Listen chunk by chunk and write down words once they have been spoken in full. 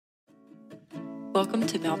Welcome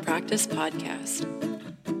to Malpractice Podcast.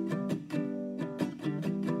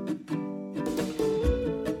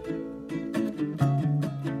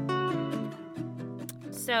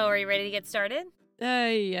 So, are you ready to get started?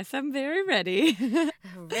 Yes, I'm very ready.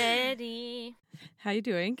 Ready. How you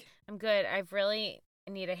doing? I'm good. I really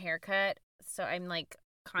need a haircut, so I'm like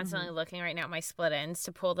constantly looking right now at my split ends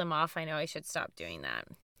to pull them off. I know I should stop doing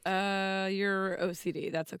that. You're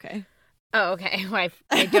OCD. That's okay. Oh, okay. Well,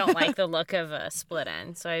 I don't like the look of a split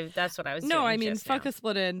end, so that's what I was doing. No, I mean, just fuck now. a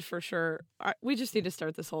split end for sure. We just need to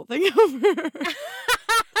start this whole thing over.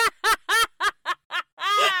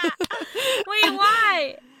 Wait,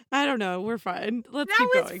 why? I don't know. We're fine. Let's That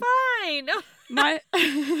keep was going. fine.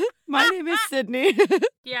 My name is Sydney,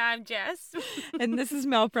 Yeah, I'm Jess. and this is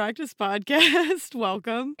Malpractice Podcast.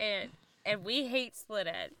 Welcome. And we hate split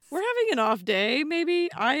ends. We're having an off day. Maybe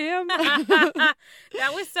I am. That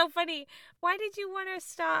was so funny. Why did you want to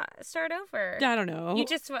start over? I don't know. You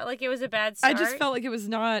just felt like it was a bad start? I just felt like it was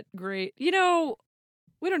not great. You know,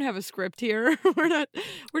 we don't have a script here.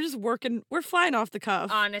 We're just working. We're flying off the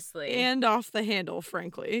cuff. Honestly. And off the handle,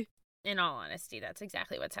 frankly. In all honesty, that's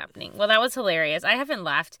exactly what's happening. Well, that was hilarious. I haven't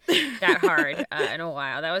laughed that hard in a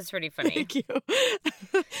while. That was pretty funny. Thank you.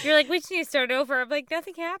 You're like, we just need to start over. I'm like,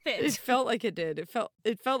 nothing happened. It felt like it did. It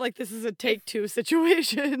felt like this is a take two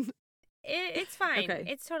situation. It's fine. Okay.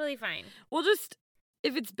 It's totally fine. We'll just,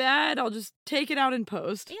 if it's bad, I'll just take it out in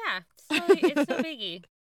post. Yeah. It's no biggie.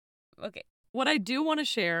 Okay. What I do want to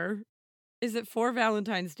share is that for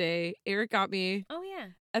Valentine's Day, Eric got me Oh, yeah.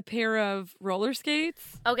 a pair of roller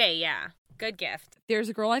skates. Okay, yeah. Good gift. There's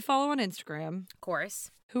a girl I follow on Instagram Of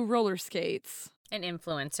course. who roller skates. An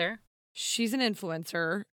influencer. She's an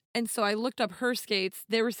influencer. And so I looked up her skates.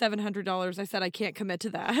 They were $700. I said, I can't commit to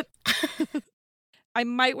that. I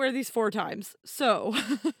might wear these 4 times. So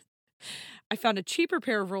I found a cheaper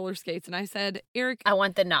pair of roller skates and I said, Eric, I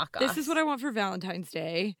want the knockoff. this is what I want for Valentine's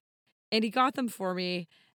Day. And he got them for me.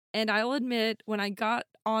 And I'll admit, when I got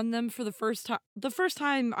on them for the first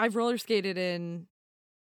time I've roller skated in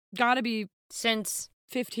gotta be Since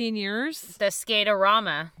 15 years. the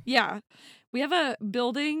Skaterama. Yeah. We have a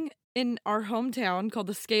building in our hometown called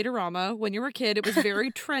the Skaterama. When you were a kid, it was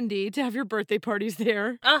very trendy to have your birthday parties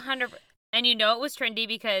there. 100%. And you know it was trendy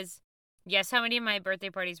because, guess how many of my birthday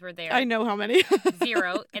parties were there? I know how many.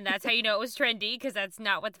 0. And that's how you know it was trendy, because that's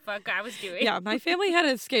not what the fuck I was doing. Yeah, my family had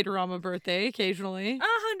a Skaterama birthday occasionally.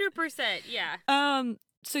 100%, yeah.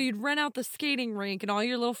 So you'd rent out the skating rink and all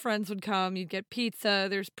your little friends would come. You'd get pizza,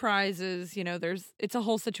 there's prizes, it's a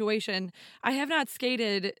whole situation. I have not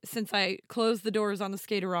skated since I closed the doors on the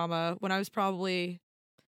Skaterama when I was probably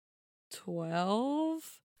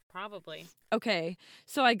 12. Probably. Okay,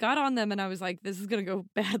 so I got on them and I was like, this is going to go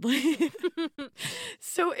badly.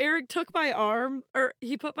 So Eric took my arm, or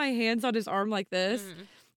he put my hands on his arm like this.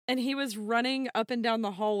 And he was running up and down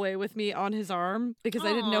the hallway with me on his arm because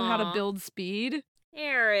I didn't know how to Aw. build speed.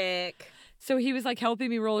 Eric. So he was like helping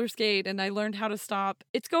me roller skate and I learned how to stop.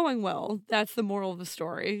 It's going well. That's the moral of the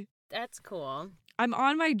story. That's cool. I'm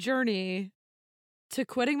on my journey to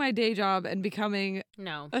quitting my day job and becoming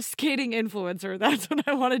No. a skating influencer. That's what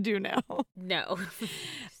I want to do now. No.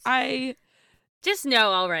 I Just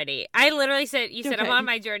no already. I literally said, you said, I'm Okay. on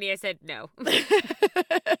my journey. I said, no.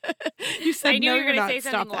 You said I knew no, you were you're going to not. say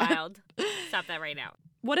Stop something that. wild. Stop that right now.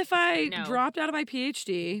 What if I No. dropped out of my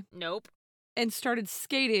PhD Nope. and started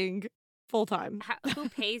skating full time? Who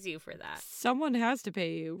pays you for that? Someone has to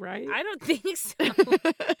pay you, right? I don't think so.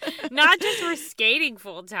 Not just for skating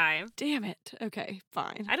full time. Damn it. Okay,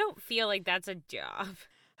 fine. I don't feel like that's a job.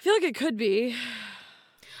 I feel like it could be.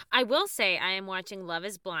 I will say I am watching Love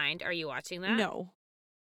is Blind. Are you watching that? No.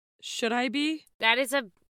 Should I be? That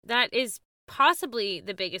is possibly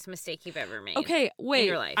the biggest mistake you've ever made. Okay, wait.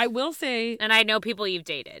 your life. I will say And I know people you've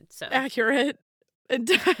dated, so. accurate.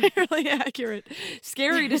 Entirely accurate.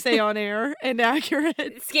 Scary to say on air and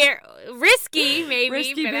accurate. Risky, maybe,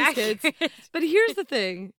 Risky but biscuits. accurate. But here's the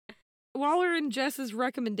thing. While we're in Jess's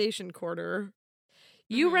recommendation quarter,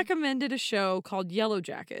 you Mhm. recommended a show called Yellow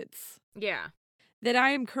Jackets Yeah. that I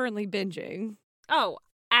am currently binging. Oh,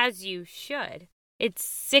 as you should. It's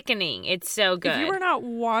sickening. It's so good. If you are not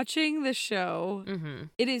watching the show, Mm-hmm.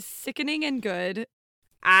 it is sickening and good.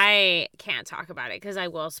 I can't talk about it because I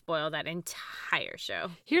will spoil that entire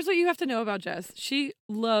show. Here's what you have to know about Jess. She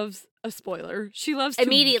loves a spoiler. She loves to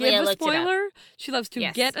Immediately, give I a looked it up. spoiler. She loves to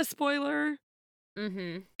Yes. get a spoiler.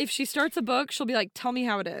 Mm-hmm. If she starts a book, she'll be like, tell me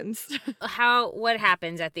how it ends. What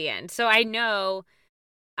happens at the end? So I know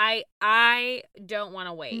I don't want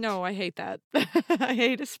to wait. No, I hate that. I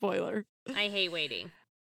hate a spoiler. I hate waiting.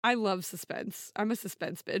 I love suspense. I'm a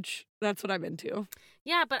suspense bitch. That's what I'm into.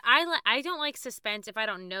 Yeah, but I don't like suspense if I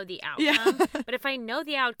don't know the outcome. Yeah. But if I know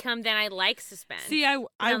the outcome, then I like suspense. See, I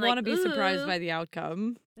I'm want to like, be surprised "Ooh." by the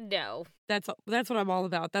outcome. No. That's what I'm all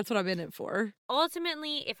about. That's what I'm in it for.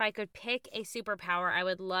 Ultimately, if I could pick a superpower, I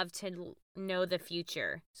would love to know the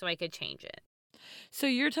future so I could change it. So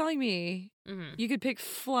you're telling me Hmm you could pick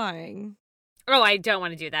flying. Oh, I don't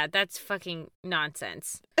want to do that. That's fucking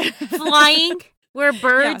nonsense. Flying? We're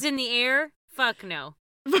birds in the air? Fuck no.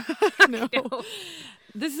 No. No.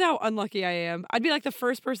 This is how unlucky I am. I'd be like the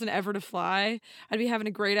first person ever to fly. I'd be having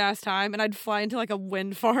a great ass time, and I'd fly into like a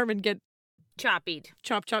wind farm and get Choppied.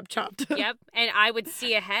 chopped. Yep. And I would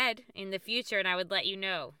see ahead in the future and I would let you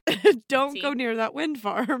know. Don't See? go near that wind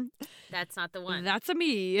farm. That's not the one. That's a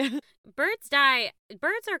me. Birds die.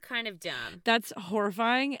 Birds are kind of dumb. That's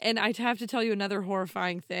horrifying. And I have to tell you another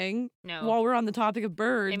horrifying thing. No. While we're on the topic of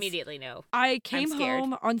birds, Immediately no. I came scared.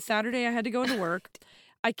 home on Saturday. I had to go into work.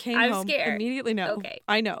 I came I'm home scared. immediately. No, Okay.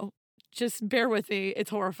 I know. Just bear with me.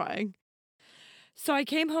 It's horrifying. So I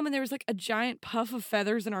came home and there was like a giant puff of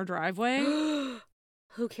feathers in our driveway.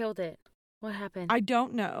 Who killed it? What happened? I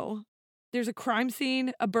don't know. There's a crime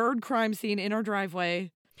scene, a bird crime scene in our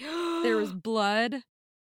driveway. There was blood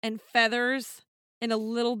and feathers and a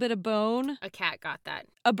little bit of bone. A cat got that.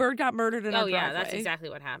 A bird got murdered in our driveway. Yeah, that's exactly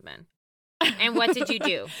what happened. And what did you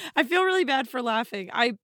do? I feel really bad for laughing.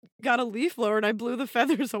 I got a leaf blower and I blew the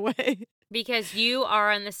feathers away. Because you are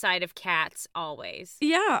on the side of cats always.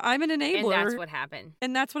 Yeah, I'm an enabler. And that's what happened.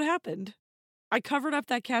 And that's what happened. I covered up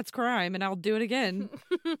that cat's crime and I'll do it again.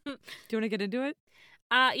 Do you want to get into it?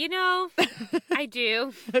 I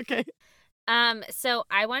do. Okay. So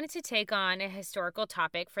I wanted to take on a historical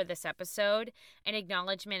topic for this episode, an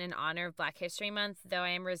acknowledgement and honor of Black History Month, though I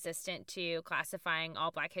am resistant to classifying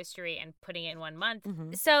all Black history and putting it in 1 month.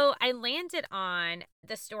 Mm-hmm. So I landed on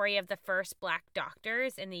the story of the first Black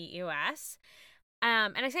doctors in the U.S.,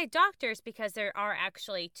 and I say doctors because there are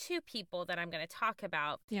actually 2 people that I'm going to talk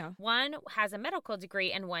about. Yeah. One has a medical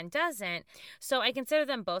degree and one doesn't. So I consider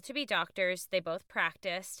them both to be doctors. They both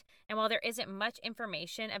practiced. And while there isn't much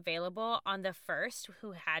information available on the first,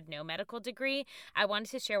 who had no medical degree, I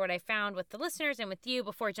wanted to share what I found with the listeners and with you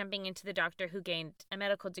before jumping into the doctor who gained a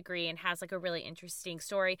medical degree and has like a really interesting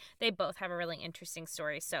story. They both have a really interesting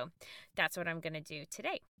story. So that's what I'm going to do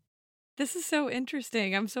today. This is so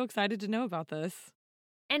interesting. I'm so excited to know about this.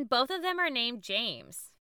 And both of them are named James.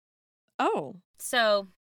 Oh. So,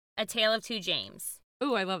 a tale of 2 James.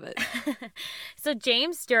 Ooh, I love it. So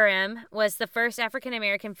James Durham was the first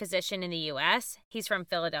African-American physician in the U.S. He's from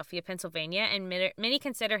Philadelphia, Pennsylvania, and many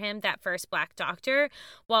consider him that first Black doctor,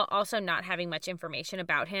 while also not having much information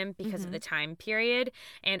about him because of the time period,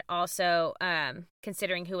 and also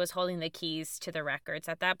considering who was holding the keys to the records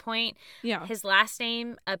at that point. Yeah. His last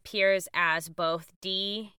name appears as both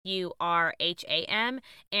D-U-R-H-A-M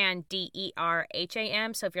and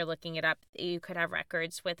D-E-R-H-A-M, so if you're looking it up, you could have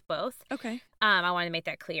records with both. Okay. I wanted to make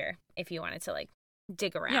that clear if you wanted to like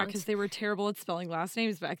dig around. Yeah, because they were terrible at spelling last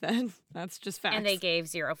names back then. That's just facts. And they gave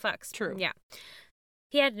 0 fucks. True. Yeah.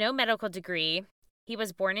 He had no medical degree. He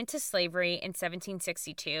was born into slavery in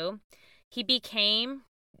 1762. He became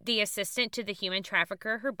the assistant to the human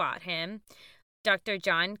trafficker who bought him, Dr.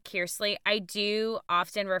 John Kearsley. I do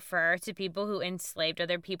often refer to people who enslaved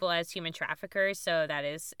other people as human traffickers, so that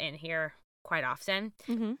is in here quite often.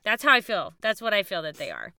 Mm-hmm. That's how I feel. That's what I feel that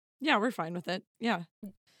they are. Yeah, we're fine with it. Yeah.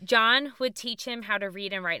 John would teach him how to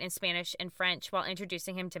read and write in Spanish and French while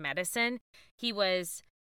introducing him to medicine. He was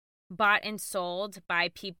bought and sold by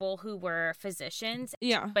people who were physicians.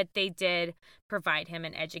 Yeah. But they did provide him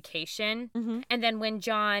an education. Mm-hmm. And then when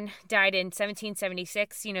John died in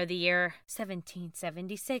 1776, you know, the year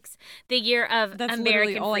 1776, the year of That's American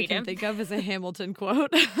literally all freedom. I can think of is a Hamilton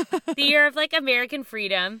quote. The year of like American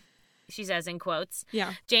freedom, she says in quotes.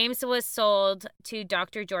 Yeah. James was sold to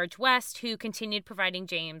Dr. George West, who continued providing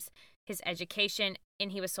James his education,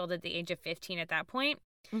 and he was sold at the age of 15 at that point.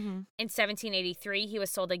 Mm-hmm. In 1783, he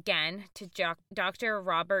was sold again to Dr.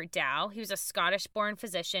 Robert Dow. He was a Scottish-born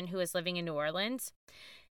physician who was living in New Orleans.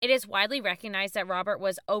 It is widely recognized that Robert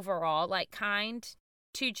was overall like kind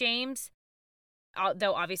to James,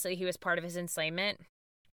 though obviously he was part of his enslavement,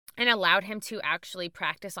 and allowed him to actually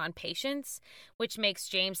practice on patients, which makes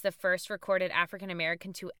James the first recorded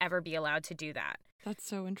African-American to ever be allowed to do that. That's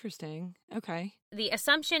so interesting. Okay. The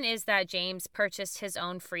assumption is that James purchased his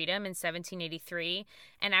own freedom in 1783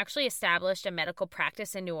 and actually established a medical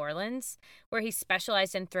practice in New Orleans where he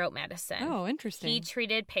specialized in throat medicine. Oh, interesting. He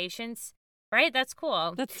treated patients, right? That's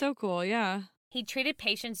cool. That's so cool. Yeah. He treated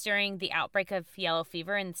patients during the outbreak of yellow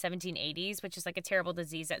fever in the 1780s, which is like a terrible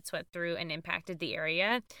disease that swept through and impacted the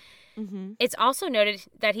area. Mm-hmm. It's also noted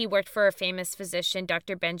that he worked for a famous physician,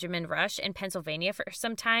 Dr. Benjamin Rush, in Pennsylvania for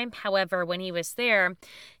some time. However, when he was there,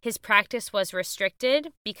 his practice was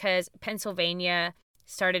restricted because Pennsylvania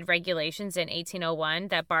started regulations in 1801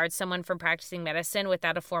 that barred someone from practicing medicine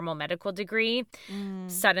without a formal medical degree.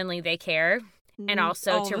 Suddenly they care. And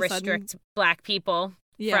also All to of a sudden. restrict Black people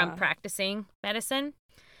Yeah. from practicing medicine.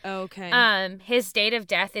 Okay. His date of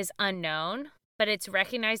death is unknown, but it's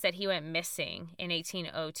recognized that he went missing in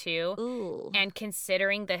 1802. Ooh. And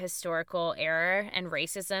considering the historical error and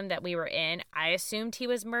racism that we were in, I assumed he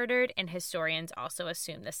was murdered, and historians also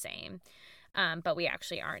assume the same. But we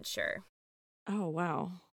actually aren't sure. Oh,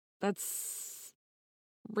 wow. That's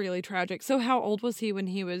really tragic. So how old was he when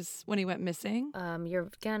he went missing?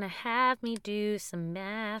 You're gonna have me do some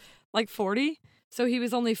math. Like 40? So he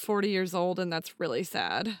was only 40 years old, and that's really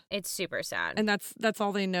sad. It's super sad. And that's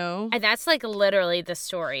all they know. And that's like literally the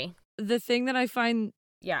story. The thing that I find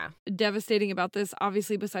Yeah. devastating about this,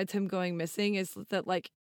 obviously besides him going missing, is that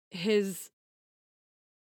like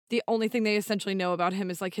the only thing they essentially know about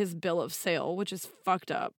him is like his bill of sale, which is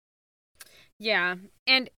fucked up. Yeah.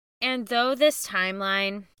 And though this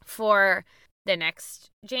timeline for the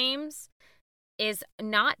next James is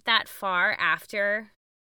not that far after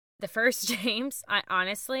the first James,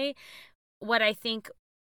 honestly, what I think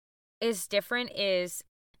is different is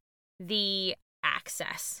the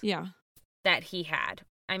access Yeah. that he had.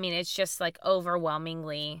 I mean, it's just like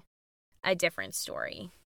overwhelmingly a different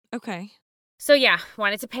story. Okay. So yeah,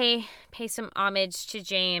 wanted to pay some homage to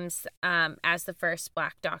James as the first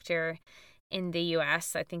Black doctor in the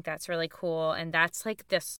U.S. I think that's really cool. And that's like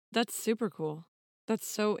this. That's super cool. That's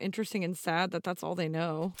so interesting and sad that that's all they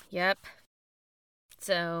know. Yep.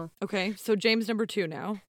 So. Okay, so James number 2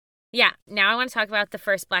 now. Yeah, now I want to talk about the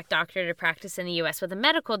first Black doctor to practice in the U.S. with a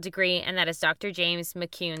medical degree, and that is Dr. James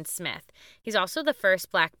McCune Smith. He's also the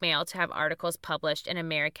first Black male to have articles published in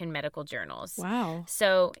American medical journals. Wow.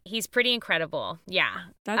 So he's pretty incredible. Yeah.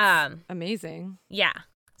 That's amazing. Yeah.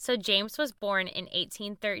 So James was born in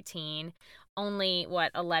 1813, only,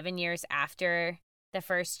 11 years after the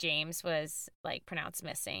first James was, like, pronounced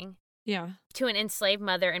missing. Yeah. To an enslaved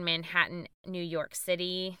mother in Manhattan, New York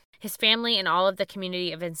City. His family and all of the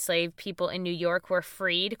community of enslaved people in New York were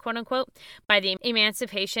freed, quote unquote, by the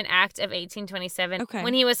Emancipation Act of 1827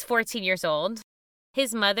 when he was 14 years old.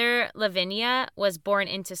 His mother, Lavinia, was born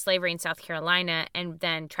into slavery in South Carolina and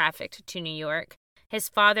then trafficked to New York. His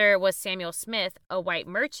father was Samuel Smith, a white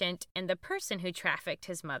merchant, and the person who trafficked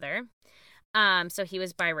his mother. So he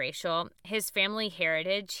was biracial. His family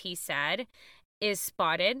heritage, he said, is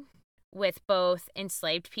spotted with both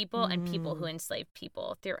enslaved people and people who enslaved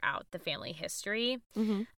people throughout the family history.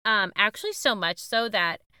 Mm-hmm. Actually, so much so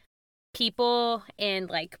that people in,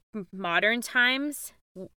 like, modern times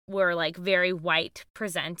were, like, very white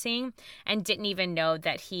presenting and didn't even know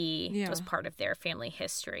that he was part of their family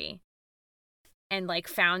history. And, like,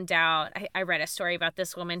 found out, I read a story about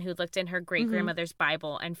this woman who looked in her great-grandmother's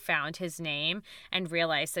Bible and found his name and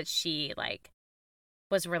realized that she, like,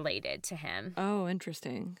 was related to him. Oh,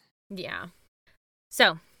 interesting. Yeah.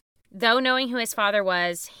 So, though knowing who his father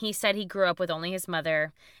was, he said he grew up with only his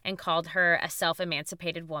mother and called her a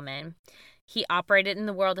self-emancipated woman. He operated in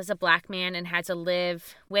the world as a Black man and had to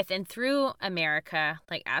live with and through America,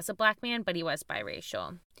 like, as a Black man, but he was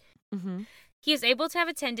biracial. Mm-hmm. He is able to have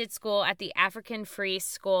attended school at the African Free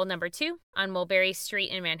School No. 2 on Mulberry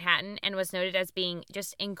Street in Manhattan and was noted as being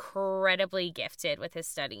just incredibly gifted with his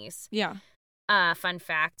studies. Yeah. Fun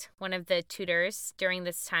fact, one of the tutors during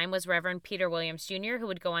this time was Reverend Peter Williams Jr., who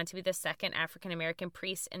would go on to be the second African-American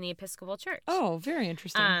priest in the Episcopal Church. Oh, very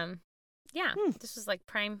interesting. Yeah, This was like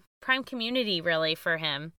prime community, really, for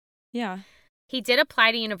him. Yeah. He did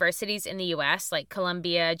apply to universities in the U.S., like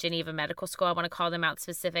Columbia, Geneva Medical School. I want to call them out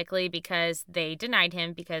specifically because they denied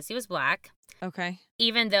him because he was Black. Okay.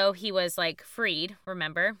 Even though he was, like, freed,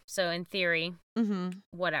 remember? So in theory,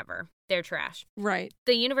 whatever. They're trash. Right.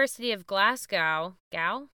 The University of Glasgow.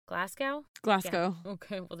 Glasgow? Glasgow. Yeah.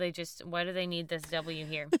 Okay, well, why do they need this W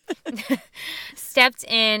here? Stepped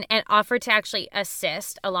in and offered to actually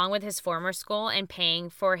assist, along with his former school, in paying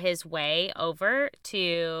for his way over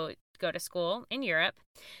to go to school in Europe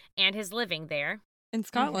and his living there. In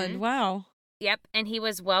Scotland. Wow. Yep, and he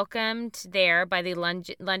was welcomed there by the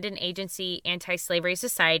London Agency Anti-Slavery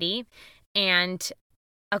Society. And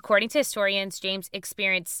according to historians, James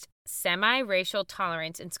experienced semi-racial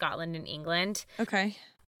tolerance in Scotland and England. Okay.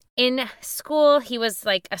 In school, he was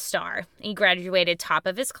like a star. He graduated top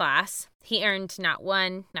of his class. He earned not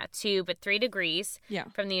 1, not 2, but 3 degrees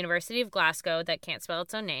from the University of Glasgow that can't spell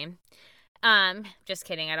its own name. Just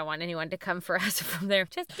kidding. I don't want anyone to come for us from there.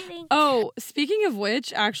 Just kidding. Oh, speaking of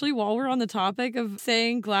which, actually, while we're on the topic of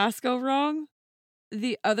saying Glasgow wrong,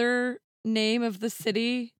 the other name of the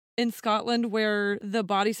city in Scotland where the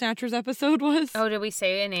Body Snatchers episode was. Oh, did we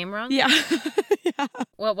say a name wrong? Yeah. Yeah.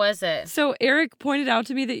 What was it? So Eric pointed out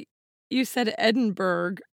to me that you said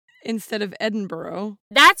Edinburgh instead of Edinburgh.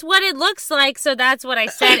 That's what it looks like, so that's what I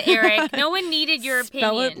said, Eric. No one needed your opinion.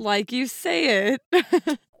 Spell it like you say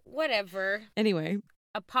it. Whatever. Anyway.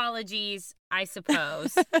 Apologies, I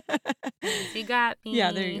suppose. You got me.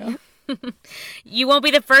 Yeah, there you go. You won't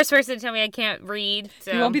be the first person to tell me I can't read.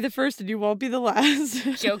 So. You won't be the first and you won't be the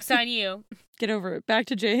last. Joke's on you. Get over it. Back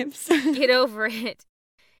to James. Get over it.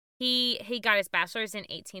 He got his bachelor's in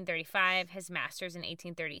 1835, his master's in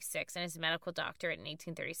 1836, and his medical doctorate in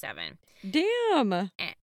 1837. Damn.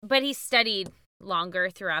 But he studied longer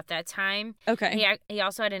throughout that time. Okay. He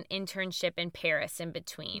also had an internship in Paris in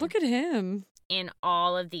between. Look at him. In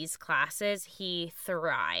all of these classes, he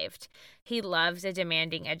thrived. He loved a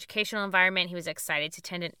demanding educational environment. He was excited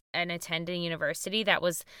to attend a university that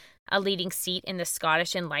was a leading seat in the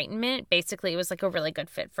Scottish Enlightenment. Basically, it was like a really good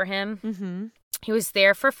fit for him. Mm-hmm. He was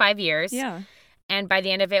there for 5 years. Yeah. And by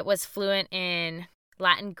the end of it was fluent in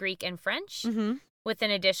Latin, Greek, and French, with an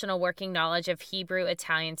additional working knowledge of Hebrew,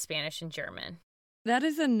 Italian, Spanish, and German. That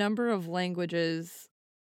is a number of languages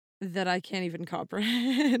that I can't even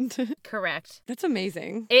comprehend. Correct. That's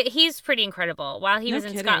amazing. He's pretty incredible. While he was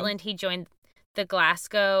in kidding. Scotland, he joined the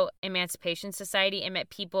Glasgow Emancipation Society and met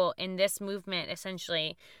people in this movement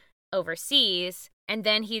essentially overseas. And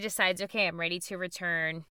then he decides, okay, I'm ready to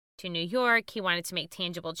return to New York. He wanted to make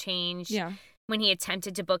tangible change. Yeah. When he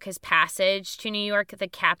attempted to book his passage to New York, the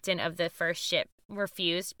captain of the first ship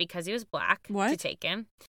refused because he was black to take him.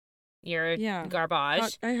 You're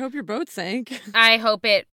garbage. I hope your boat sank. I hope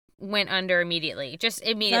it went under immediately. Just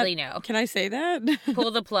immediately no. Can I say that?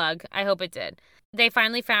 Pull the plug. I hope it did. They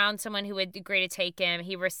finally found someone who would agree to take him.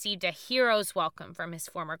 He received a hero's welcome from his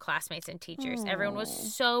former classmates and teachers. Aww. Everyone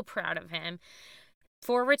was so proud of him.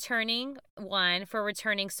 For returning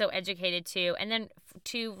so educated, two, and then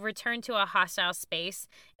to return to a hostile space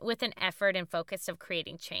with an effort and focus of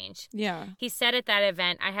creating change. Yeah. He said at that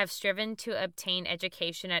event, I have striven to obtain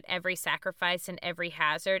education at every sacrifice and every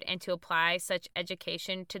hazard and to apply such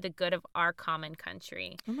education to the good of our common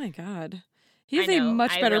country. Oh my God. He's a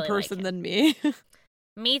much better person than me.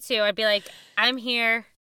 Me too. I'd be like, I'm here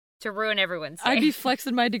to ruin everyone's day. I'd be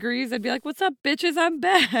flexing my degrees. I'd be like, what's up, bitches? I'm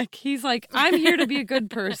back. He's like, I'm here to be a good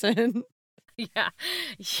person.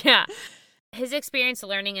 Yeah. His experience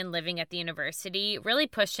learning and living at the university really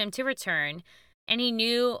pushed him to return, and he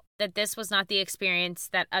knew that this was not the experience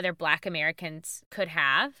that other Black Americans could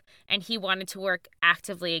have, and he wanted to work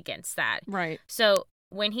actively against that. Right. So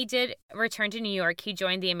when he did return to New York, he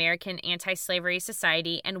joined the American Anti-Slavery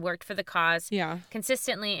Society and worked for the cause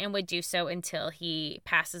consistently and would do so until he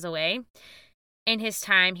passes away. In his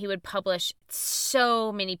time, he would publish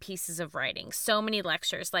so many pieces of writing, so many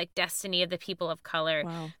lectures like Destiny of the People of Color,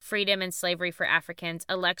 Freedom and Slavery for Africans,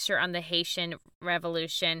 a lecture on the Haitian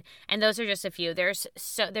Revolution, and those are just a few. There's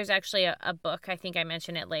actually a book, I think I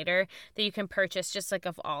mentioned it later, that you can purchase just like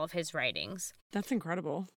of all of his writings. That's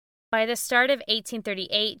incredible. By the start of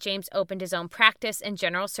 1838, James opened his own practice in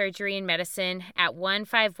general surgery and medicine at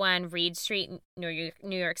 151 Reed Street, New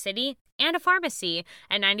York City, and a pharmacy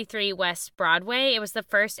at 93 West Broadway. It was the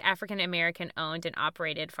first African-American owned and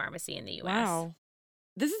operated pharmacy in the U.S. Wow.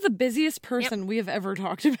 This is the busiest person we have ever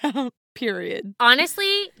talked about, period.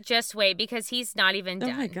 Honestly, just wait, because he's not even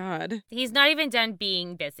done. Oh my God. He's not even done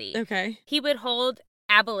being busy. Okay. He would hold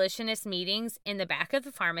abolitionist meetings in the back of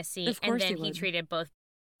the pharmacy, and then he treated both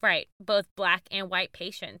Black and white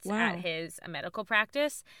patients at his medical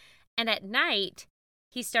practice. And at night,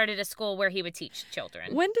 he started a school where he would teach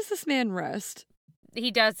children. When does this man rest? He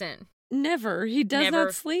doesn't. Never. He does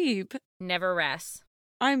not sleep. Never rests.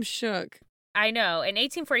 I'm shook. I know. In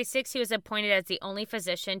 1846, he was appointed as the only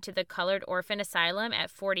physician to the Colored Orphan Asylum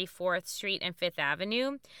at 44th Street and 5th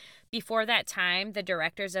Avenue. Before that time, the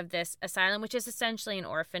directors of this asylum, which is essentially an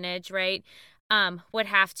orphanage, right, would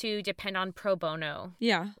have to depend on pro bono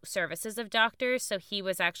services of doctors. So he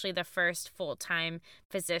was actually the first full-time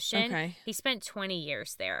physician. Okay. He spent 20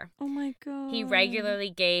 years there. Oh, my God. He regularly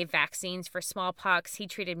gave vaccines for smallpox. He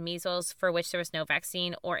treated measles, for which there was no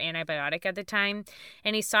vaccine or antibiotic at the time.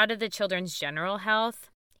 And he saw to the children's general health.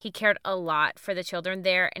 He cared a lot for the children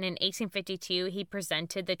there, and in 1852, he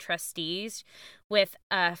presented the trustees with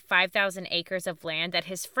 5,000 acres of land that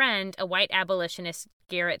his friend, a white abolitionist,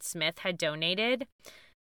 Garrett Smith, had donated.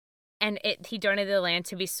 And he donated the land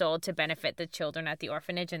to be sold to benefit the children at the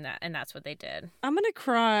orphanage, and that's what they did. I'm going to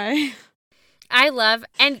cry.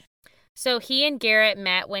 And so he and Garrett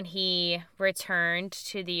met when he returned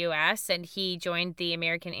to the U.S. and he joined the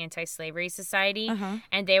American Anti-Slavery Society,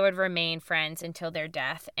 and they would remain friends until their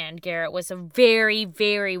death. And Garrett was a very,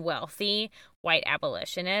 very wealthy white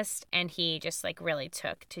abolitionist, and he just like really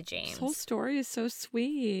took to James. This whole story is so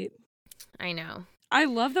sweet. I know. I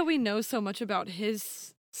love that we know so much about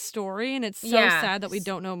his story, and it's so sad that we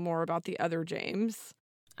don't know more about the other James.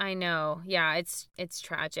 I know. Yeah, it's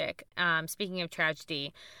tragic. Speaking of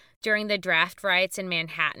tragedy, during the draft riots in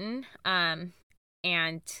Manhattan,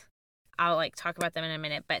 and I'll like talk about them in a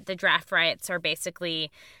minute, but the draft riots are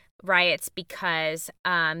basically riots because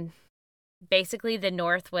basically the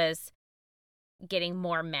North was getting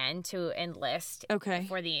more men to enlist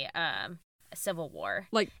for the Civil War.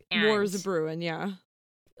 Like war is a brewing, yeah.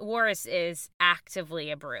 War is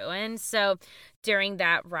actively a brewing. So during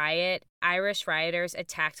that riot, Irish rioters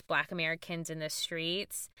attacked Black Americans in the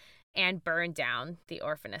streets and burned down the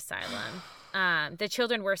orphan asylum. The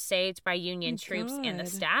children were saved by Union troops and the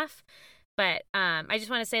staff. But I just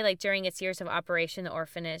want to say, like, during its years of operation, the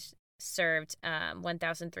orphanage served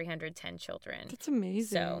 1,310 children. That's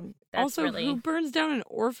amazing. So that's also, really... who burns down an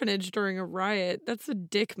orphanage during a riot? That's a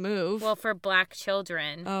dick move. Well, for Black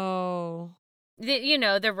children. Oh.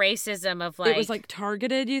 The racism of like... It was like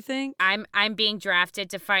targeted, you think? I'm being drafted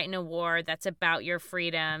to fight in a war that's about your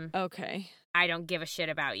freedom. Okay. I don't give a shit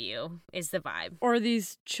about you, is the vibe. Or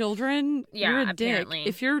these children, you're a apparently. dick.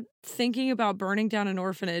 If you're thinking about burning down an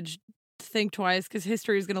orphanage, think twice, because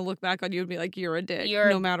history is going to look back on you and be like, you're a dick,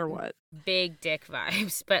 no matter what. Big dick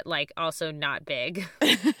vibes, but like also not big.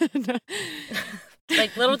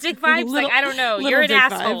 Like little dick vibes? Like, I don't know. You're an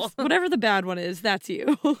asshole. Vibes. Whatever the bad one is, that's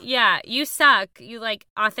you. Yeah, you suck. You like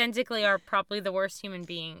authentically are probably the worst human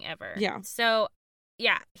being ever. Yeah. So...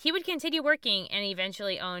 yeah, he would continue working and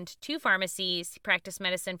eventually owned 2 pharmacies. He practiced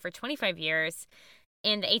medicine for 25 years.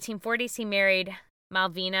 In the 1840s, he married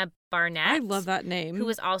Malvina Barnett. I love that name. Who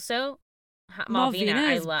was also...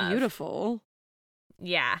 Malvina is beautiful.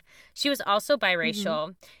 Yeah. She was also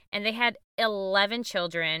biracial. And they had 11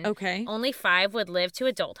 children. Okay. Only 5 would live to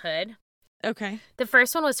adulthood. Okay. The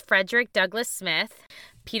first one was Frederick Douglass Smith.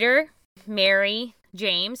 Peter, Mary,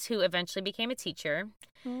 James, who eventually became a teacher.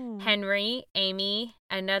 Henry, Amy,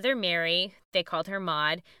 another Mary, they called her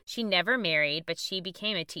Maud. She never married, but she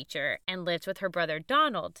became a teacher and lived with her brother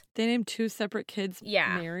Donald. They named 2 separate kids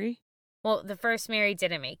Mary? Well, the first Mary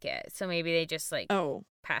didn't make it, so maybe they just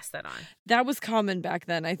passed that on. That was common back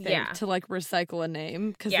then, I think, to like recycle a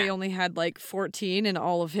name, because they only had like 14 in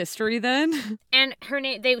all of history then. And her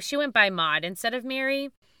name, she went by Maud instead of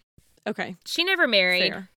Mary. Okay. She never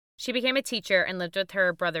married. Fair. She became a teacher and lived with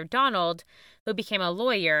her brother Donald, who became a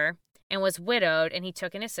lawyer and was widowed, and he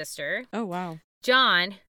took in a sister. Oh, wow.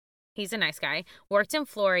 John, he's a nice guy, worked in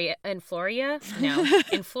Florida.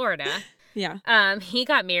 Yeah. He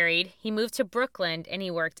got married. He moved to Brooklyn, and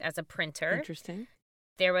he worked as a printer. Interesting.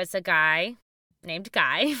 There was a guy named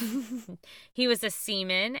Guy. He was a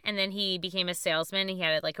seaman, and then he became a salesman. He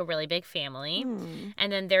had like a really big family.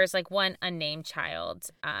 And then there's like one unnamed child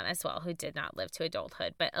as well who did not live to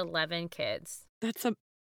adulthood, but 11 kids. That's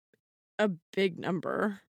a big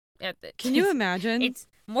number. Can you imagine? It's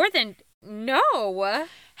more than... No.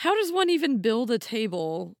 How does one even build a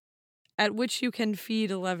table at which you can feed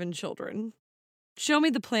 11 children? Show me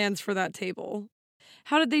the plans for that table.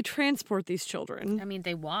 How did they transport these children? I mean,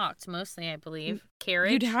 they walked mostly, I believe.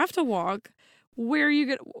 Carriage. You'd have to walk. How are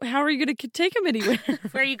you going to take them anywhere?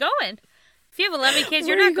 Where are you going? If you have 11 kids,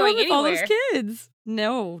 you're not going anywhere. All those kids?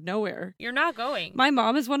 No, nowhere. You're not going. My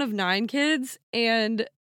mom is one of 9 kids, and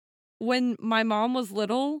when my mom was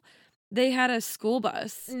little, they had a school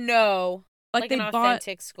bus. No. Like they an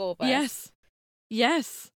authentic school bus.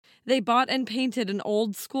 Yes. They bought and painted an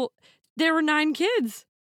old school. There were 9 kids.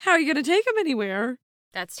 How are you going to take them anywhere?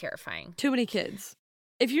 That's terrifying. Too many kids.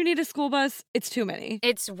 If you need a school bus, it's too many.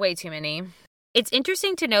 It's way too many. It's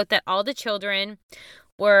interesting to note that all the children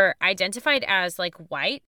were identified as like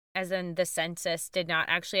white, as in the census did not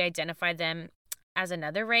actually identify them as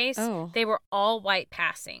another race. Oh. They were all white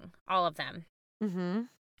passing, all of them. Mm-hmm.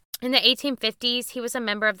 In the 1850s, he was a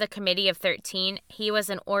member of the Committee of 13. He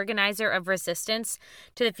was an organizer of resistance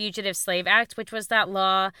to the Fugitive Slave Act, which was that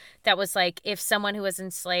law that was like if someone who was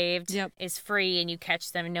enslaved is free and you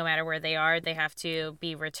catch them no matter where they are, they have to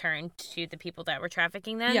be returned to the people that were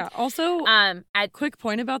trafficking them. Yeah. Also, quick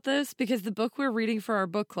point about this, because the book we're reading for our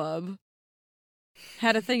book club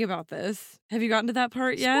had a thing about this. Have you gotten to that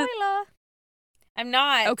part yet? Spoiler. I'm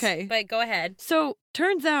not. Okay. But go ahead. So,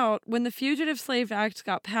 turns out when the Fugitive Slave Act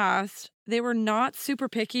got passed, they were not super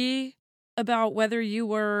picky about whether you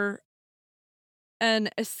were an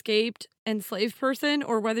escaped enslaved person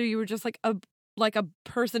or whether you were just like a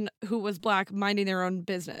person who was black minding their own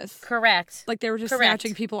business. Correct. Like they were just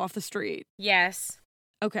snatching people off the street. Yes.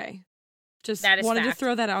 Okay. Just that is wanted fact. to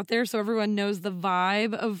throw that out there so everyone knows the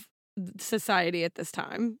vibe of society at this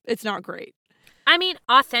time. It's not great. I mean,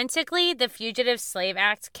 authentically, the Fugitive Slave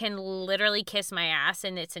Act can literally kiss my ass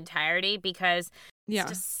in its entirety because it's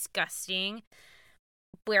disgusting.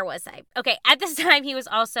 Where was I? Okay, at this time, he was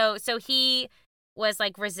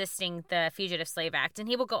like resisting the Fugitive Slave Act, and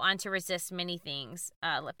he will go on to resist many things,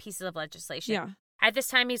 pieces of legislation. Yeah. At this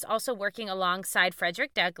time, he's also working alongside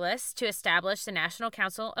Frederick Douglass to establish the National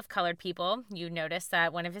Council of Colored People. You notice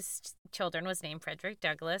that one of his children was named Frederick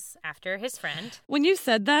Douglass after his friend. When you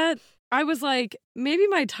said that, I was like, maybe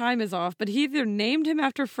my time is off, but he either named him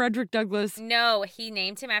after Frederick Douglass. No, he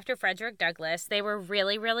named him after Frederick Douglass. They were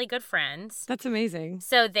really, really good friends. That's amazing.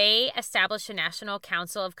 So they established the National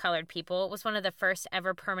Council of Colored People. It was one of the first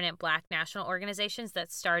ever permanent black national organizations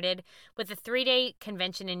that started with a 3-day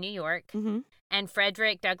convention in New York. Mm-hmm. And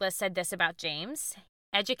Frederick Douglass said this about James: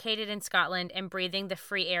 educated in Scotland and breathing the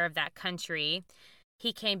free air of that country,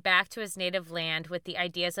 he came back to his native land with the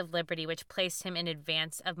ideas of liberty, which placed him in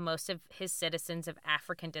advance of most of his citizens of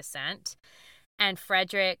African descent. And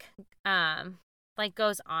Frederick,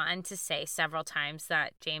 goes on to say several times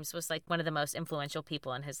that James was like one of the most influential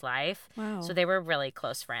people in his life. Wow. So they were really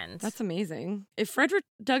close friends. That's amazing. If Frederick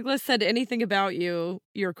Douglass said anything about you,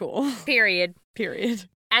 you're cool. Period.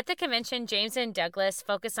 At the convention, James and Douglass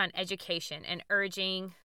focused on education and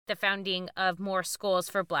urging the founding of more schools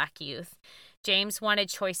for black youth. James wanted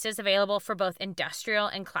choices available for both industrial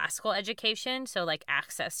and classical education. So, like,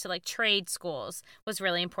 access to, like, trade schools was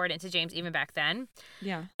really important to James even back then.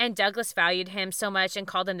 Yeah. And Douglass valued him so much and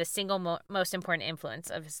called him the single most important influence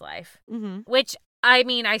of his life. Mm-hmm. Which, I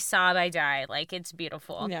mean, I sob, I die. Like, it's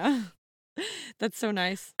beautiful. Yeah. That's so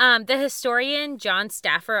nice. The historian John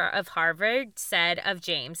Stafford of Harvard said of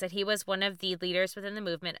James that he was one of the leaders within the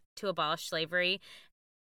movement to abolish slavery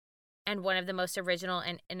and one of the most original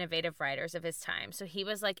and innovative writers of his time. So he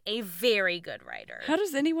was like a very good writer. How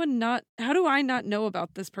do I not know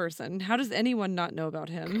about this person? How does anyone not know about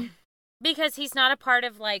him? Because he's not a part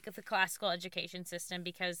of like the classical education system,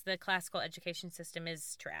 because the classical education system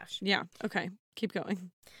is trash. Yeah. Okay. Keep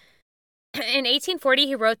going. In 1840,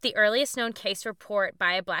 he wrote the earliest known case report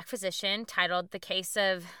by a black physician titled The Case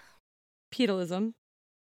of Pedalism.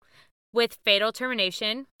 With Fatal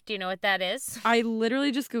Termination. Do you know what that is? I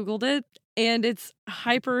literally just Googled it, and it's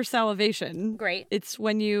hypersalivation. Great. It's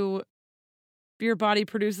when your body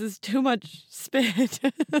produces too much spit.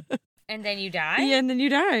 And then you die? Yeah, and then you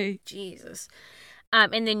die. Jesus.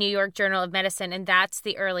 In the New York Journal of Medicine, and that's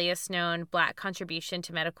the earliest known black contribution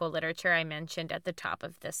to medical literature I mentioned at the top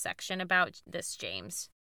of this section about this James.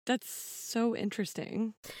 That's so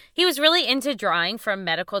interesting. He was really into drawing from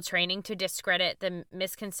medical training to discredit the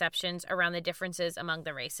misconceptions around the differences among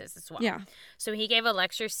the races as well. Yeah. So he gave a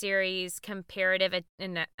lecture series, Comparative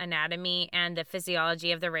Anatomy and the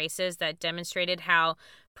Physiology of the Races, that demonstrated how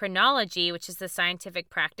phrenology, which is the scientific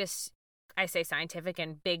practice, I say scientific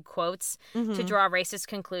in big quotes, to draw racist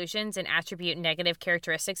conclusions and attribute negative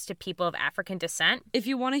characteristics to people of African descent. If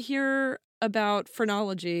you want to hear about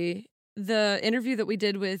phrenology, the interview that we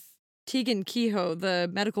did with Tegan Kehoe, the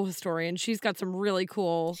medical historian, she's got some really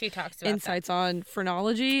cool insights on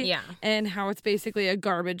phrenology. Yeah. And how it's basically a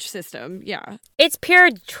garbage system. Yeah. It's pure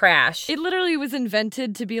trash. It literally was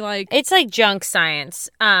invented to be like... It's like junk science.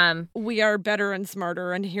 We are better and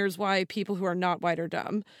smarter, and here's why people who are not white are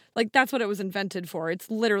dumb. Like, that's what it was invented for.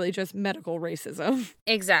 It's literally just medical racism.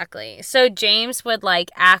 Exactly. So James would,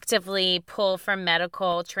 like, actively pull from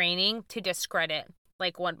medical training to discredit,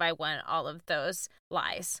 like, one by one, all of those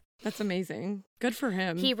lies. That's amazing. Good for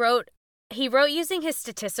him. He wrote using his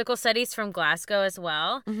statistical studies from Glasgow as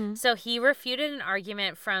well. Mm-hmm. So he refuted an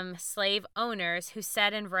argument from slave owners who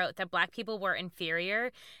said and wrote that black people were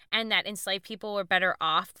inferior and that enslaved people were better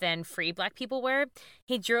off than free black people were.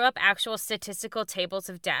 He drew up actual statistical tables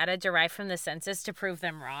of data derived from the census to prove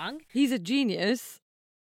them wrong. He's a genius.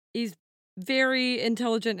 He's very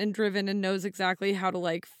intelligent and driven and knows exactly how to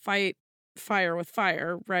like fight fire with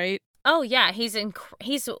fire, right? Oh, yeah. He's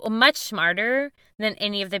much smarter than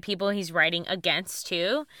any of the people he's writing against,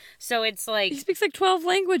 too. So it's like... He speaks like 12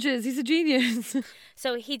 languages. He's a genius.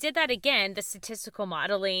 So he did that again, the statistical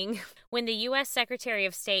modeling, when the U.S. Secretary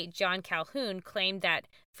of State John Calhoun claimed that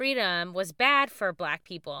freedom was bad for Black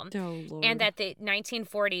people. Oh, Lord. And that the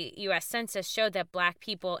 1940 U.S. Census showed that Black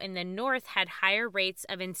people in the North had higher rates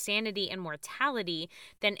of insanity and mortality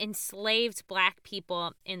than enslaved Black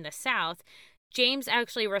people in the South. James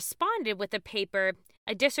actually responded with a paper,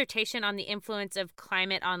 a dissertation on the influence of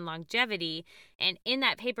climate on longevity. And in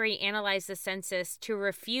that paper, he analyzed the census to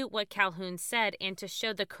refute what Calhoun said and to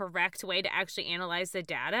show the correct way to actually analyze the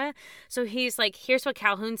data. So he's like, here's what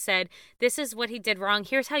Calhoun said. This is what he did wrong.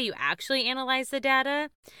 Here's how you actually analyze the data.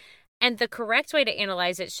 And the correct way to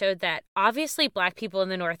analyze it showed that obviously Black people in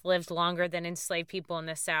the North lived longer than enslaved people in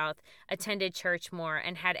the South, attended church more,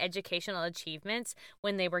 and had educational achievements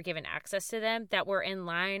when they were given access to them that were in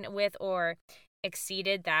line with or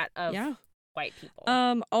exceeded that of white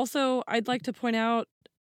people. Also, I'd like to point out,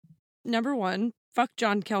 number one, fuck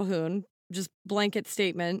John Calhoun, just blanket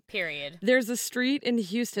statement. Period. There's a street in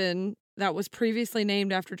Houston that was previously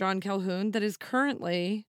named after John Calhoun that is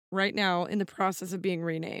currently, right now, in the process of being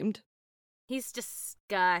renamed. He's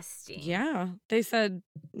disgusting. Yeah. They said,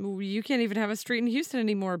 you can't even have a street in Houston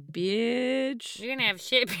anymore, bitch. You're going to have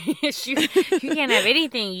shit, bitch. You can't have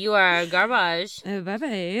anything. You are garbage.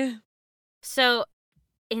 Bye-bye. So,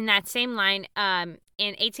 in that same line, in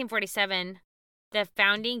 1847, the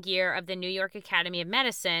founding year of the New York Academy of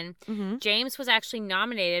Medicine, James was actually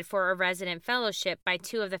nominated for a resident fellowship by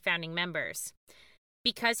 2 of the founding members.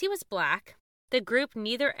 Because he was Black, the group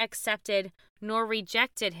neither accepted nor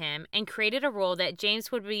rejected him and created a rule that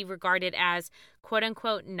James would be regarded as,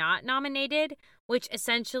 quote-unquote, not nominated, which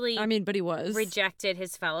essentially but he was. Rejected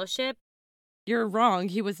his fellowship. You're wrong.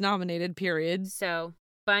 He was nominated, period. So,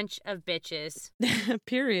 bunch of bitches.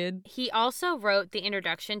 Period. He also wrote the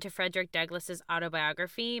introduction to Frederick Douglass's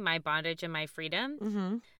autobiography, My Bondage and My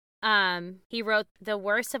Freedom. He wrote, the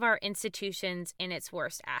worst of our institutions in its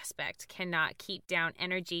worst aspect cannot keep down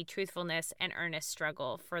energy, truthfulness, and earnest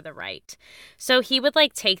struggle for the right. So he would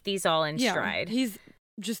like take these all in stride. He's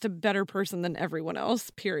just a better person than everyone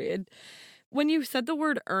else, period. When you said the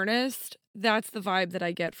word earnest, that's the vibe that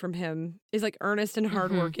I get from him, is like earnest and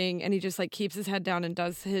hardworking, and he just like keeps his head down and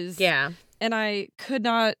does his... Yeah. And I could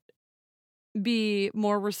not be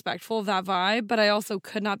more respectful of that vibe, but I also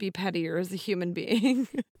could not be pettier as a human being.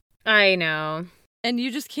 I know. And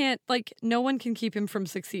you just can't, like, no one can keep him from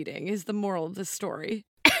succeeding, is the moral of this story.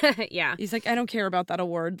 Yeah. He's like, I don't care about that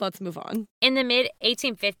award. Let's move on. In the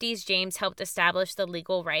mid-1850s, James helped establish the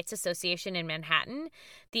Legal Rights Association in Manhattan.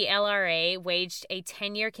 The LRA waged a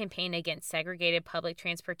 10-year campaign against segregated public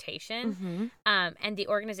transportation. And the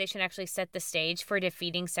organization actually set the stage for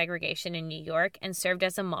defeating segregation in New York and served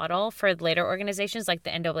as a model for later organizations like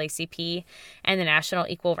the NAACP and the National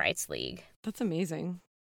Equal Rights League. That's amazing.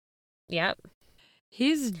 Yep.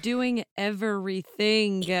 He's doing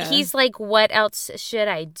everything. He's like, what else should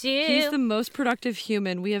I do? He's the most productive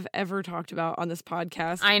human we have ever talked about on this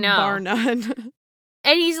podcast. I know. Bar none.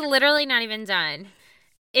 And he's literally not even done.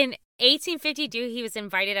 In 1852, he was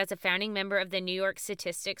invited as a founding member of the New York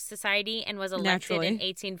Statistics Society and was elected in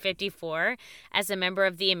 1854 as a member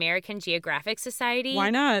of the American Geographic Society.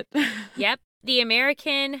 Why not? Yep. The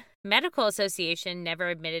American Medical Association never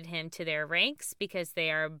admitted him to their ranks because they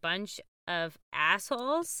are a bunch of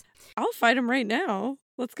assholes. I'll fight him right now.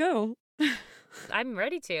 Let's go. I'm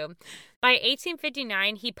ready to. By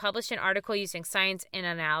 1859, he published an article using science and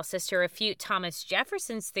analysis to refute Thomas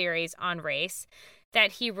Jefferson's theories on race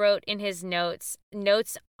that he wrote in his notes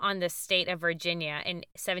on the state of Virginia in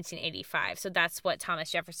 1785. So that's what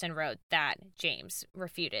Thomas Jefferson wrote that James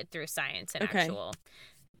refuted through science and actual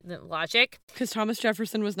logic. Because Thomas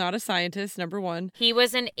Jefferson was not a scientist, number one. He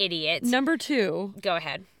was an idiot. Number two. Go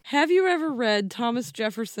ahead. Have you ever read Thomas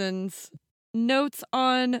Jefferson's notes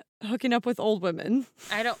on hooking up with old women?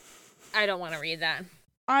 I don't want to read that.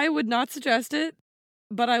 I would not suggest it,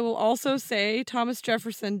 but I will also say Thomas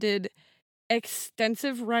Jefferson did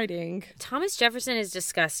extensive writing. Thomas Jefferson is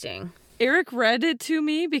disgusting. Eric read it to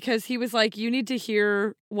me because he was like, you need to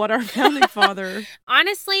hear what our founding father...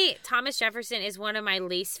 Honestly, Thomas Jefferson is one of my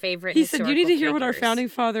least favorite He said, you need to hear what our figures. founding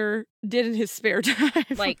father did in his spare time.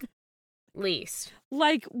 Like, least.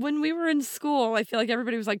 Like, when we were in school, I feel like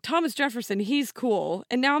everybody was like, Thomas Jefferson, he's cool.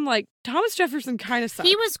 And now I'm like, Thomas Jefferson kind of sucks.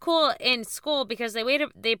 He was cool in school because the way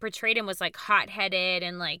they portrayed him was, like, hot-headed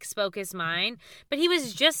and, like, spoke his mind. But he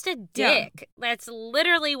was just a dick. Yeah. That's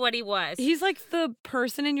literally what he was. He's, like, the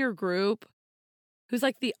person in your group who's,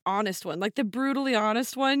 like, the honest one. Like, the brutally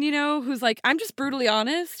honest one, you know? Who's like, I'm just brutally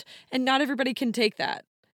honest, and not everybody can take that.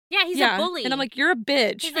 Yeah, he's a bully. And I'm like, you're a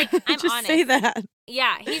bitch. He's like, I'm just honest. say that.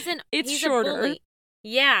 Yeah, he's shorter. A bully.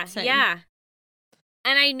 Yeah, Same. Yeah.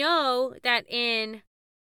 And I know that in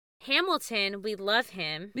Hamilton, we love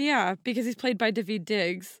him. Yeah, because he's played by Daveed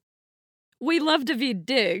Diggs. We love Daveed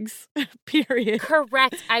Diggs, period.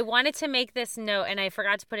 Correct. I wanted to make this note, and I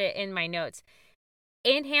forgot to put it in my notes.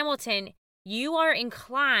 In Hamilton, you are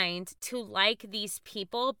inclined to like these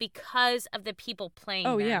people because of the people playing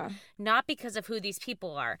them. Yeah. Not because of who these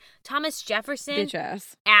people are. Thomas Jefferson, bitch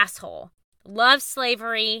ass. Asshole. Loved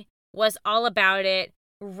slavery, was all about it,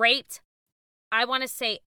 raped, I want to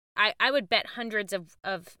say, I would bet hundreds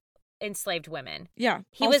of enslaved women. Yeah.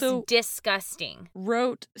 He also was disgusting.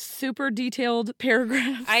 Wrote super detailed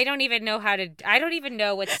paragraphs. I don't even know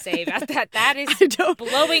what to say about that. That is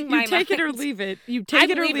blowing my mind. You take it or leave it. You take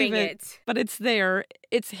it or leave it. But it's there.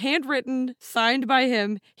 It's handwritten, signed by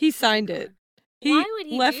him. He signed it. Why would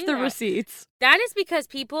he left do the that? Receipts. That is because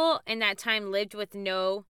people in that time lived with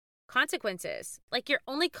no consequences. Like, your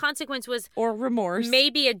only consequence was or remorse,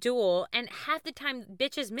 maybe a duel, and half the time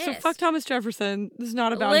bitches missed. So fuck Thomas Jefferson. This is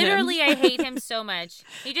not about Literally, him. I hate him so much.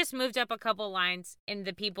 He just moved up a couple lines in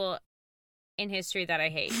the people in history that I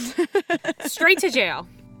hate. Straight to jail.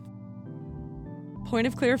 Point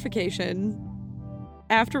of clarification.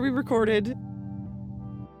 After we recorded,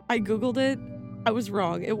 I Googled it. I was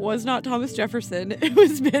wrong. It was not Thomas Jefferson. It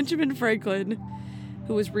was Benjamin Franklin,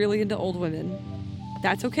 who was really into old women.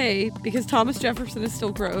 That's okay, because Thomas Jefferson is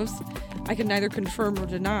still gross. I can neither confirm or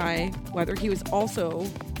deny whether he was also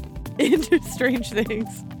into strange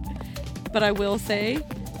things. But I will say,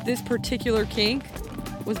 this particular kink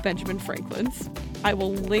was Benjamin Franklin's. I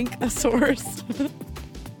will link a source.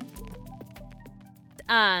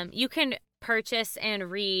 You can purchase and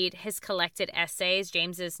read his collected essays.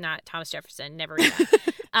 James is not Thomas Jefferson, never read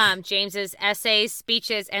that. James's essays,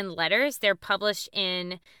 speeches, and letters. They're published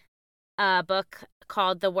in a book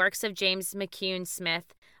called The Works of James McCune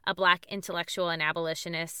Smith, a Black Intellectual and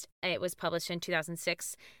Abolitionist. It was published in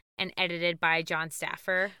 2006 and edited by John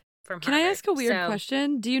Stafford from Harvard. Can I ask a weird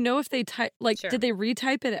question? Do you know if they Sure. Did they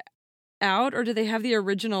retype it out, or do they have the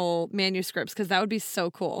original manuscripts? Because that would be so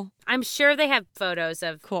cool. I'm sure they have photos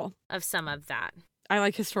of cool of some of that. I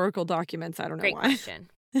like historical documents. I don't know why. Great question.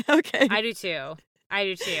 Okay. I do too.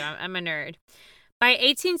 I'm a nerd. By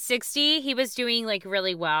 1860, he was doing, like,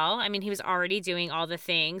 really well. I mean, he was already doing all the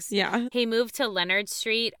things. Yeah. He moved to Leonard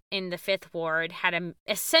Street in the 5th Ward, had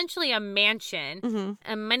essentially a mansion,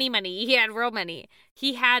 money. He had real money.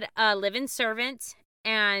 He had a live-in servant,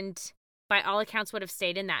 and by all accounts would have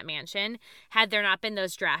stayed in that mansion had there not been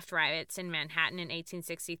those draft riots in Manhattan in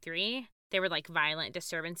 1863. They were, like, violent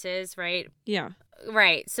disturbances, right? Yeah.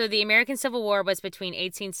 Right. So the American Civil War was between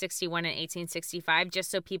 1861 and 1865, just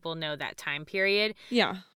so people know that time period.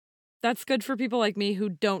 Yeah. That's good for people like me who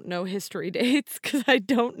don't know history dates, because I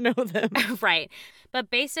don't know them. Right. But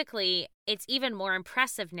basically, it's even more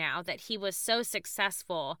impressive now that he was so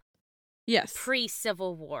successful. Yes.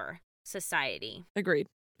 Pre-Civil War society. Agreed.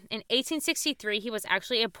 In 1863, he was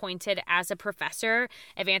actually appointed as a professor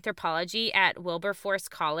of anthropology at Wilberforce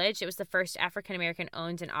College. It was the first African-American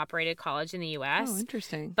owned and operated college in the U.S. Oh,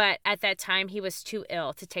 interesting. But at that time, he was too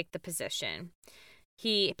ill to take the position.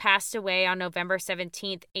 He passed away on November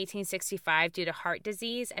 17th, 1865, due to heart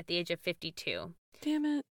disease at the age of 52. Damn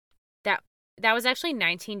it. That was actually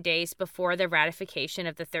 19 days before the ratification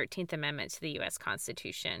of the 13th Amendment to the U.S.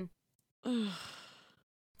 Constitution.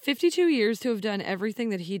 52 years to have done everything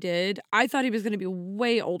that he did. I thought he was going to be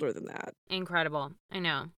way older than that. Incredible. I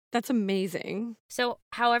know. That's amazing. So,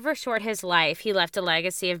 however short his life, he left a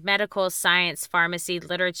legacy of medical, science, pharmacy,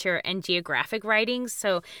 literature, and geographic writings.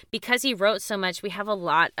 So, because he wrote so much, we have a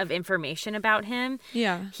lot of information about him.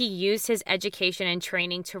 Yeah. He used his education and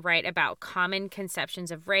training to write about common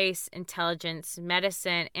conceptions of race, intelligence,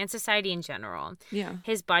 medicine, and society in general. Yeah.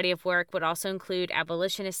 His body of work would also include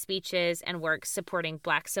abolitionist speeches and works supporting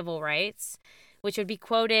Black civil rights, which would be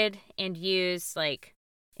quoted and used, like,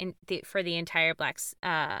 for the entire Black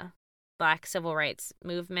civil rights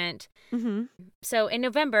movement. Mm-hmm. So in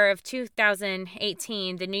November of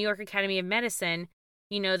 2018, the New York Academy of Medicine,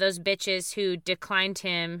 you know, those bitches who declined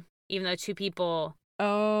him, even though 2 people.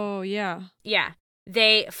 Oh, yeah. Yeah.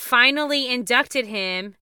 They finally inducted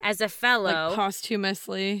him as a fellow. Like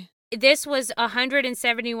posthumously. this was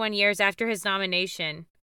 171 years after his nomination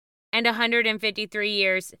and 153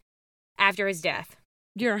 years after his death.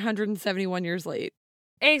 You're 171 years late.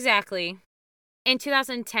 Exactly. In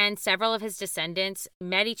 2010, several of his descendants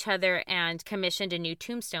met each other and commissioned a new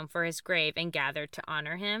tombstone for his grave and gathered to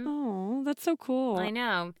honor him. Oh, that's so cool. I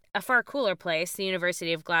know. A far cooler place, the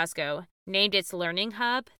University of Glasgow, named its learning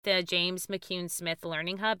hub the James McCune Smith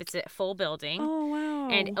Learning Hub. It's a full building. Oh, wow.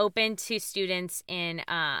 And opened to students in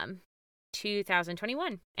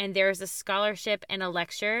 2021. And there's a scholarship and a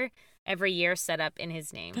lecture every year set up in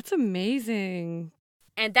his name. That's amazing.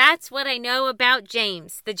 And that's what I know about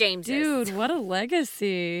James, the Jameses. Dude, what a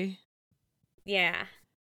legacy. Yeah.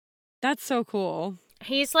 That's so cool.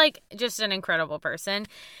 He's like just an incredible person.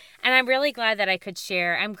 And I'm really glad that I could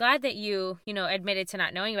share. I'm glad that you admitted to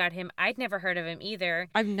not knowing about him. I'd never heard of him either.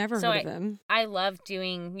 I've never heard of him. I love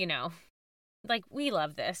doing, like we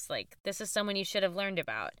love this. Like this is someone you should have learned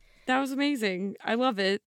about. That was amazing. I love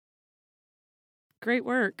it. Great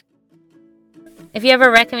work. If you have a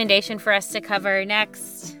recommendation for us to cover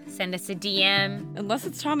next, send us a DM. Unless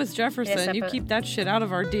it's Thomas Jefferson, you keep that shit out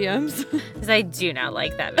of our DMs. Because I do not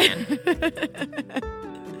like that man.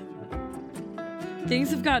 Things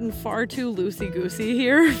have gotten far too loosey-goosey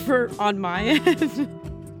here on my end.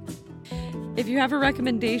 If you have a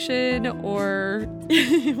recommendation or... You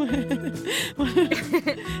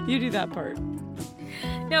do that part.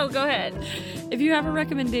 No, go ahead. If you have a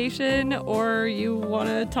recommendation or you want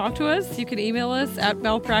to talk to us, you can email us at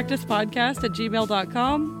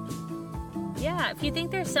malpracticepodcast@gmail.com. Yeah, if you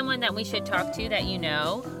think there's someone that we should talk to that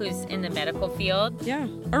who's in the medical field. Yeah,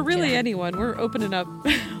 or really anyone. We're opening up.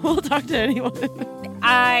 We'll talk to anyone.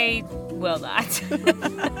 I will not.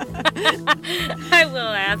 I will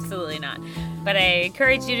absolutely not. But I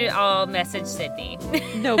encourage you to all message Sydney.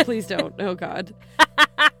 No, please don't. Oh, God.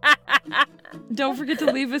 Don't forget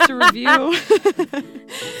to leave us a review.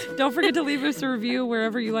 Don't forget to leave us a review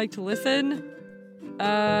wherever you like to listen.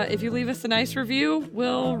 If you leave us a nice review,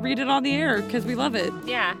 we'll read it on the air because we love it.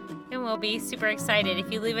 Yeah, and we'll be super excited.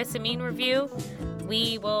 If you leave us a mean review,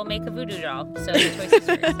 we will make a voodoo doll. So your choice is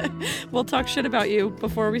yours. We'll talk shit about you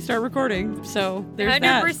before we start recording. So there's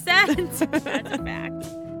 100%. that. That's a fact.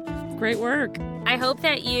 Great work. I hope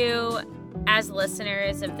that you, as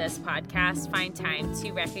listeners of this podcast, find time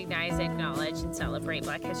to recognize, acknowledge, and celebrate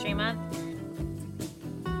Black History Month.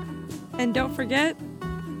 And don't forget,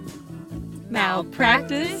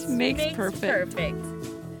 malpractice makes perfect. Perfect.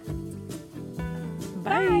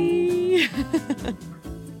 Bye.